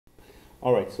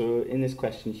Alright, so in this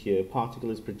question here, particle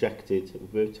is projected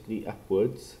vertically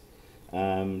upwards.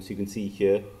 So you can see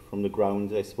here from the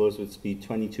ground, I suppose, with speed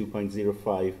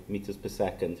 22.05 meters per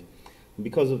second. And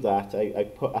because of that, I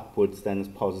put upwards then as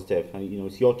positive. And,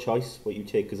 it's your choice what you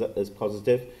take as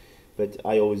positive, but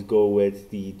I always go with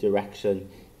the direction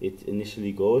it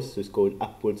initially goes. So it's going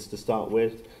upwards to start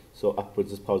with, so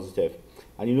upwards is positive.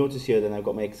 And you notice here then I've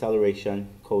got my acceleration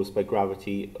caused by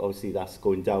gravity. Obviously that's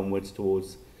going downwards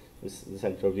towards the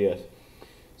centre of the Earth.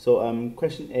 So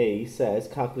question A says,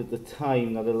 calculate the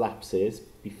time that elapses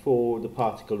before the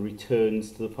particle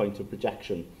returns to the point of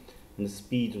projection and the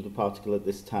speed of the particle at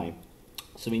this time.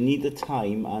 So we need the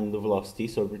time and the velocity,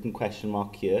 so I've written question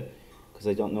mark here because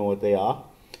I don't know what they are,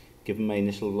 given my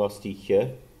initial velocity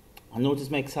here. And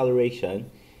notice my acceleration,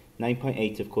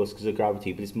 9.8 of course because of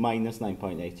gravity, but it's minus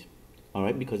 9.8,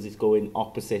 alright, because it's going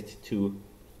opposite to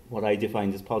what I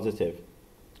defined as positive.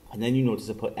 And then you notice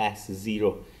I put S as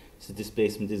 0, so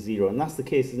displacement is 0. And that's the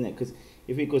case, isn't it? Because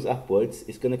if it goes upwards,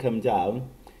 it's going to come down,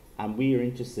 and we are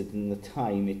interested in the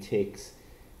time it takes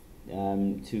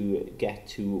to get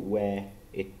to where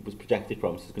it was projected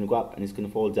from. So it's going to go up and it's going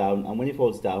to fall down, and when it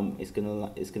falls down, it's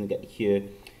going to get here,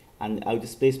 and our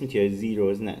displacement here is 0,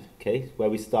 isn't it? Okay, where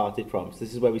we started from. So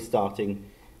this is where we're starting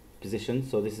position,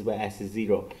 so this is where S is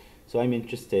 0. So I'm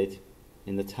interested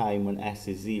in the time when S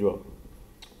is 0.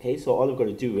 Okay, so all I've got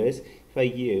to do is, if I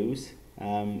use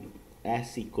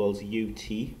S equals ut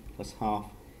plus half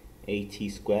at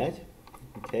squared,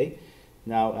 okay,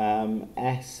 now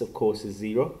S of course is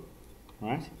 0,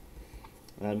 right?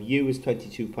 U is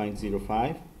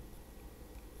 22.05,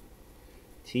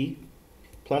 t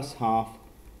plus half,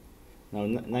 now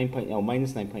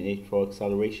minus 9.8 for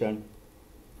acceleration,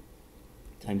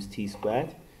 times t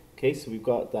squared. Okay, so we've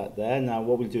got that there. Now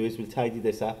what we'll do is we'll tidy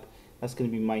this up. That's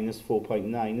going to be minus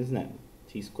 4.9, isn't it?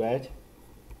 T squared.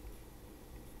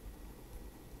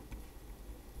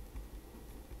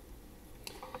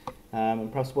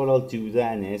 And perhaps what I'll do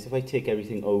then is, if I take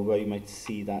everything over, you might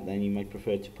see that then you might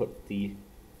prefer to put the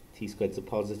t squared as a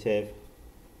positive.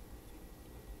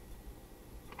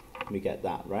 We get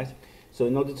that, right? So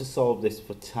in order to solve this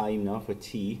for time now, for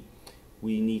t,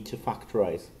 we need to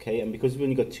factorize, okay? And because we've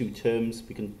only got two terms,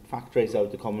 we can factorize out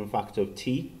the common factor of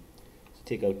t. So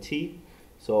take out t.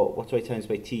 So what do I times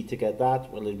by t to get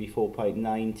that? Well, it'll be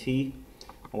 4.9t. And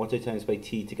what do I times by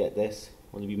t to get this?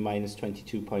 Well, it'll be minus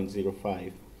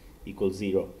 22.05 equals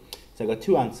 0. So I've got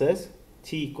two answers.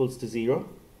 T equals to 0,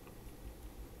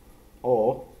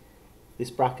 or this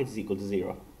bracket is equal to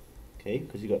 0. Okay,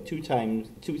 because you've got two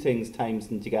things times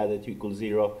them together to equal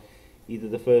 0. Either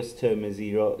the first term is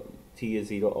 0, t is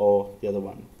 0, or the other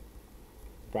one,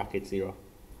 bracket 0.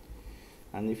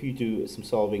 And if you do some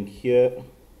solving here,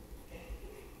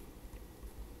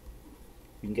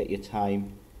 you can get your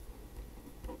time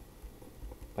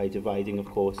by dividing, of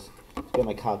course. Let's get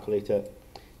my calculator.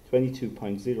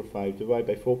 22.05 divided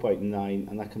by 4.9,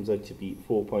 and that comes out to be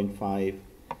 4.5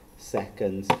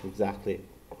 seconds exactly.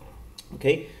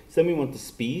 Okay, so then we want the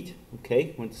speed. Okay,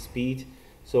 we want the speed.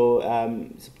 So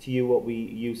it's up to you what we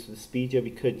use for the speed here.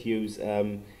 We could use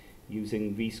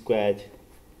using v squared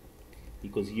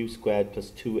equals u squared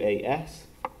plus 2as.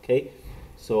 Okay,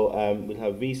 so we'll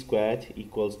have v squared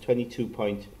equals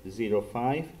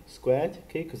 22.05 squared.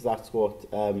 Okay, because that's what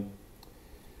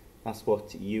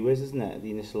u is, isn't it?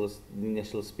 The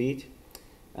initial speed,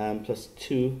 plus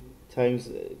 2 times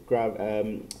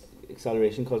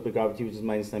acceleration caused by gravity, which is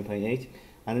minus 9.8,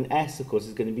 and then s, of course,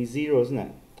 is going to be 0, isn't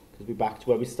it? Because we're back to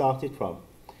where we started from.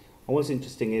 And what's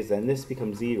interesting is then this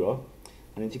becomes 0,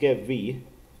 and then to get v,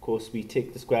 of course, we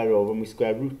take the square over and we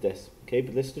square root this. Okay,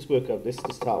 but let's just work out this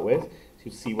to start with, so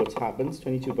you'll see what happens.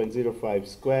 22.05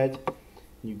 squared,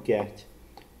 you get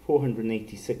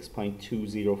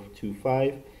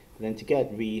 486.2025. And then to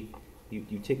get v,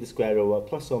 you take the square over,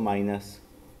 plus or minus.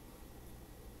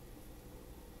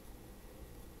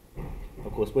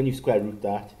 Of course, when you square root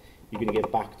that, you're going to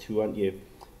get back to, aren't you,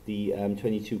 the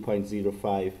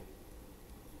 22.05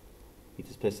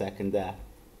 meters per second there.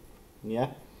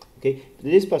 Yeah? Okay, but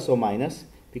it is plus or minus,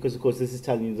 because of course this is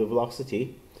telling you the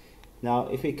velocity. Now,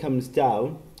 if it comes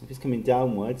down, if it's coming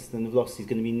downwards, then the velocity is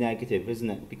going to be negative, isn't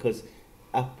it? Because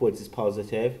upwards is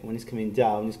positive. When it's coming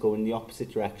down, it's going in the opposite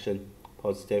direction,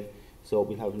 positive. So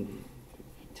we'll have,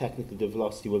 technically the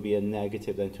velocity will be a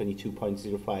negative then,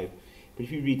 22.05. But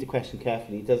if you read the question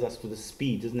carefully, it does ask for the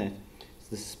speed, doesn't it? So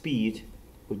the speed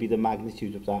will be the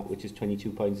magnitude of that, which is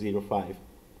 22.05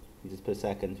 meters per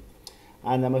second.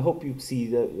 And I hope you see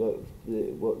the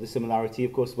similarity,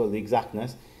 of course, well, the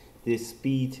exactness. The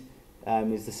speed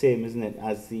is the same, isn't it,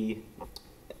 as the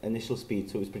initial speed.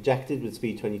 So it was projected with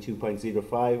speed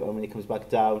 22.05, and when it comes back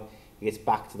down, it gets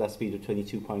back to that speed of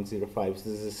 22.05. So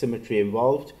there's a symmetry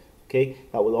involved. Okay,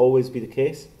 that will always be the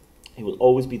case. It will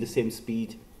always be the same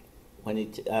speed when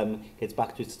it gets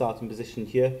back to its starting position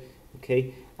here.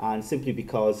 Okay, and simply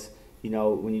because, you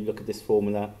know, when you look at this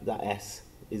formula, that s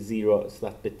is 0, so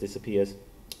that bit disappears.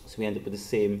 So we end up with the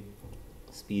same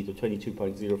speed of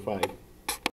 22.05.